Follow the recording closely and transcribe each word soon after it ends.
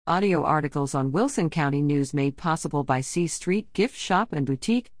Audio articles on Wilson County News made possible by C Street Gift Shop and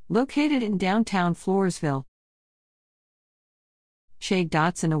Boutique, located in downtown Floresville. Shay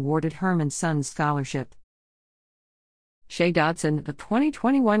Dotson awarded Herman Sons Scholarship. Shay Dotson, a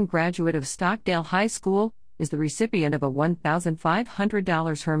 2021 graduate of Stockdale High School, is the recipient of a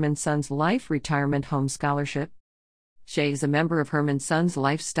 $1,500 Herman Sons Life Retirement Home Scholarship. Shay is a member of Herman Sons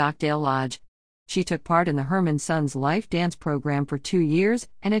Life Stockdale Lodge. She took part in the Herman Sons Life Dance program for 2 years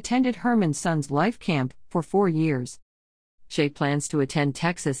and attended Herman Sons Life Camp for 4 years. Shay plans to attend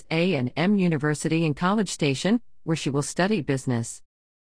Texas A&M University in College Station, where she will study business.